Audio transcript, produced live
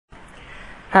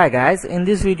Hi guys, in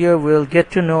this video we'll get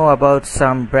to know about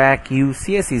some BRACU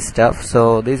CSE stuff.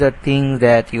 So these are things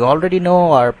that you already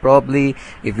know, or probably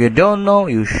if you don't know,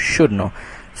 you should know.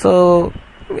 So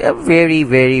a very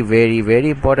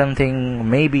important thing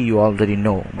maybe you already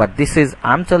know, but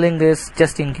I'm telling this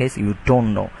just in case you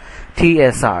don't know.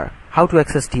 TSR, how to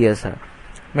access TSR.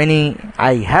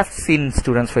 I have seen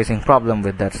students facing problem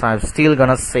with that, so I'm still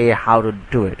gonna say how to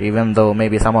do it, even though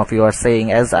maybe some of you are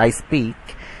saying as I speak,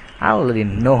 I already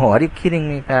know. Are you kidding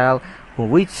me, pal?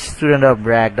 Which student of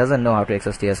BRAC doesn't know how to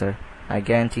access TSR? I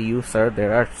guarantee you, sir,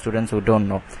 there are students who don't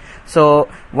know. So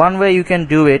one way you can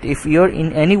do it, if you're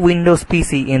in any Windows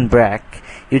PC in BRAC,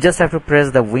 you just have to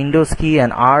press the Windows key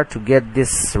and R to get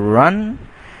this run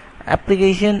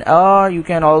application, or you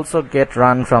can also get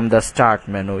run from the start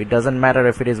menu. It doesn't matter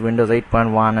if it is Windows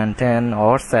 8.1 and 10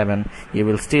 or 7, you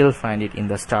will still find it in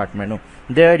the start menu.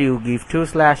 There you give 2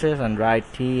 slashes and write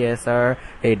TSR.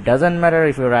 It doesn't matter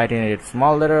if you write in it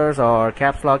small letters or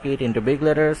caps lock it into big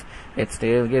letters, it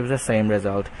still gives the same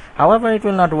result. However, it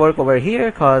will not work over here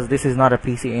because this is not a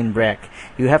PC in BRAC.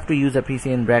 You have to use a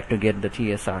PC in BRAC to get the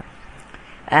TSR.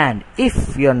 And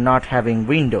if you're not having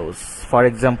Windows, for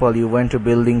example, you went to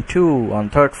building 2 on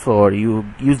 3rd floor, you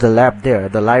use the lab there,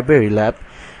 the library lab,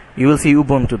 you will see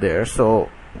Ubuntu there. So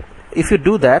if you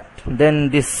do that,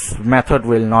 then this method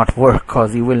will not work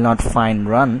because you will not find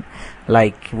run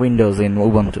like Windows in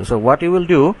Ubuntu. So what you will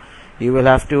do, you will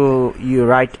have to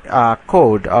write a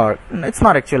code, or it's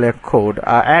not actually a code,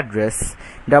 address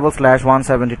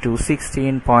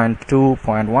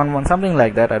 /172.16.2.11, something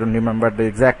like that. I don't remember the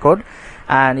exact code,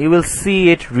 and you will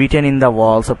see it written in the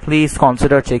wall. So please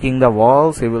consider checking the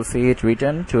walls. You will see it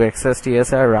written. To access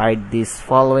TSR, write this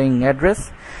following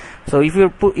address. So if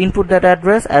you input that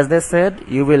address, as they said,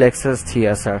 you will access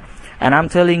TSR. And I'm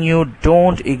telling you,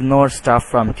 don't ignore stuff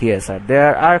from TSR.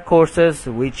 There are courses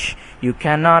which you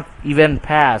cannot even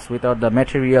pass without the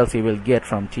materials you will get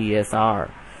from TSR.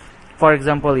 For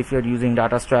example, if you're using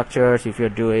data structures, if you're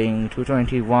doing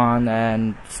 221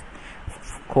 and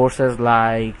courses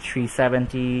like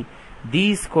 370,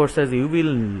 these courses you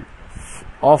will,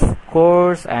 of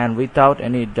course and without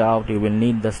any doubt, you will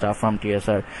need the stuff from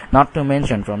TSR, not to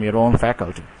mention from your own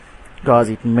faculty, because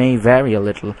it may vary a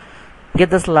little. Get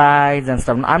the slides and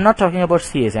stuff. I'm not talking about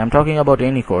CSE, I'm talking about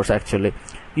any course actually.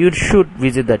 You should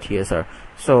visit the TSR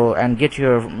and get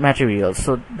your materials.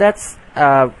 So that's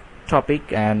a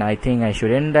topic, and I think I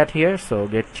should end that here. So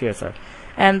get TSR.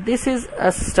 And this is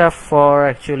a stuff for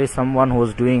actually someone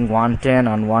who's doing 110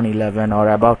 on 111 or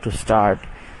about to start.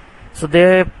 So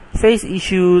they face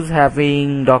issues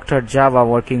having DrJava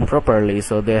working properly.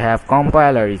 So they have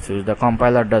compiler issues, the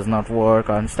compiler does not work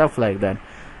and stuff like that.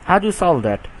 How do you solve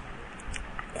that?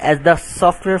 As the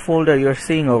software folder you're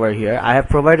seeing over here, I have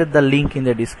provided the link in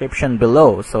the description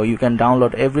below, so you can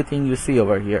download everything you see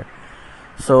over here.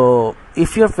 So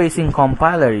if you're facing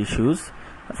compiler issues,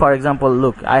 for example,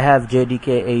 look, I have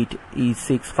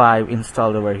JDK8E65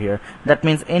 installed over here. That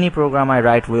means any program I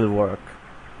write will work.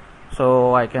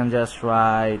 So I can just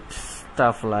write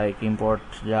stuff like import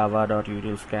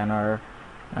java.utilscanner,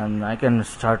 and I can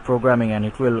start programming and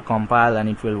it will compile and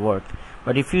it will work.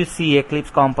 But if you see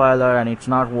Eclipse compiler and it's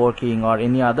not working, or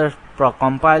any other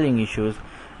compiling issues,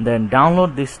 then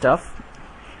download this stuff,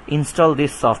 install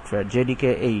this software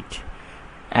JDK8,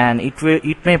 and it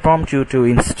may prompt you to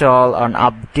install and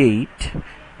update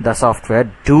the software.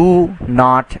 Do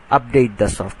not update the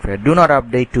software. Do not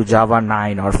update to Java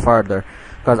 9 or further,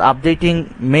 because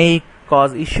updating may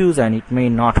cause issues and it may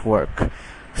not work.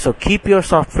 So keep your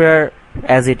software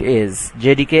as it is.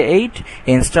 JDK8,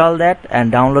 install that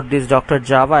and download this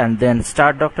DrJava, and then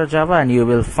start DrJava, and you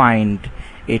will find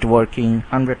it working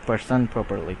 100%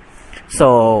 properly.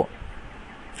 So,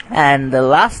 and the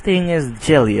last thing is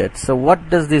Jeliot. So what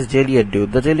does this Jeliot do?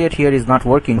 The Jeliot here is not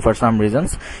working for some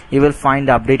reasons. You will find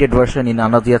the updated version in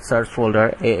another search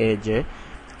folder,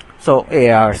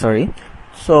 AR, sorry.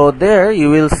 So there you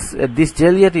will this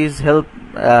Jeliot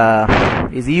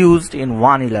is used in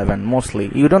 111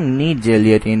 mostly. You don't need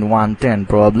Jeliot in 110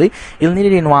 probably. You'll need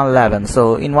it in 111.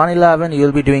 So in 111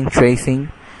 you'll be doing tracing,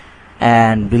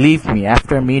 and believe me,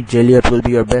 after meet, Jeliot will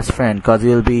be your best friend, because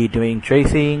you'll be doing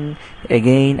tracing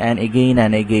again and again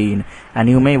and again. And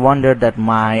you may wonder that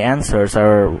my answers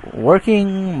are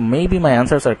working, maybe my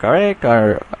answers are correct,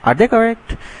 or are they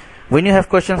correct? When you have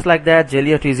questions like that,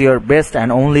 Jeliot is your best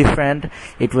and only friend.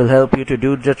 It will help you to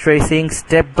do the tracing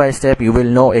step by step. You will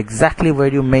know exactly where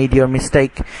you made your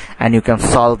mistake, and you can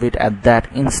solve it at that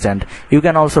instant. You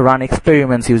can also run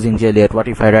experiments using Jeliot. What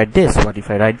if I write this? What if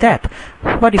I write that?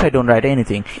 What if I don't write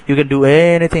anything? You can do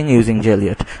anything using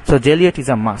Jeliot. So Jeliot is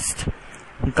a must.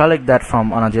 collect that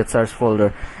from Anajit sir's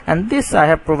folder. And this I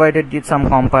have provided you some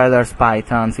compilers,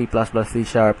 Python, C++,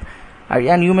 C#.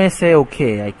 And you may say,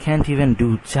 okay, I can't even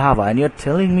do Java, and you're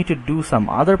telling me to do some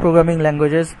other programming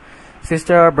languages.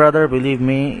 Sister or brother, believe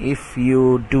me, if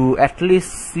you do at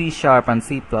least C# and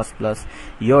C++,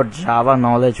 your Java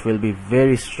knowledge will be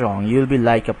very strong. You'll be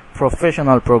like a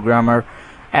professional programmer,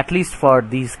 at least for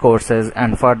these courses,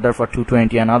 and further for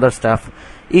 220 and other stuff,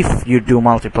 if you do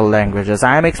multiple languages.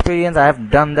 I am experienced, I have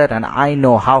done that, and I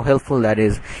know how helpful that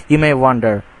is. You may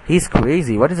wonder, he's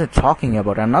crazy, what is he talking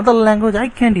about? Another language? I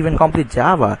can't even complete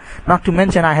Java. Not to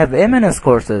mention I have MNS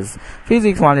courses,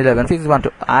 Physics 111, Physics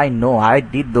 112. I know, I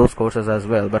did those courses as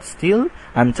well, but still,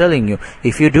 I'm telling you,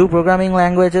 if you do programming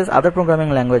languages, other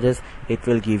programming languages, it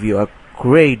will give you a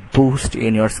great boost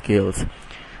in your skills.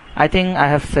 I think I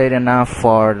have said enough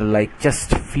for like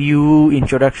just few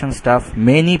introduction stuff.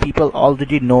 Many people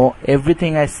already know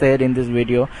everything I said in this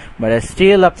video, but I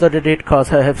still uploaded it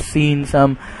because I have seen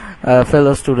some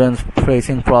fellow students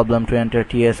facing problem to enter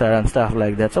TSR and stuff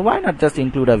like that. So why not just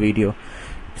include a video?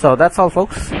 So that's all,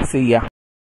 folks. See ya.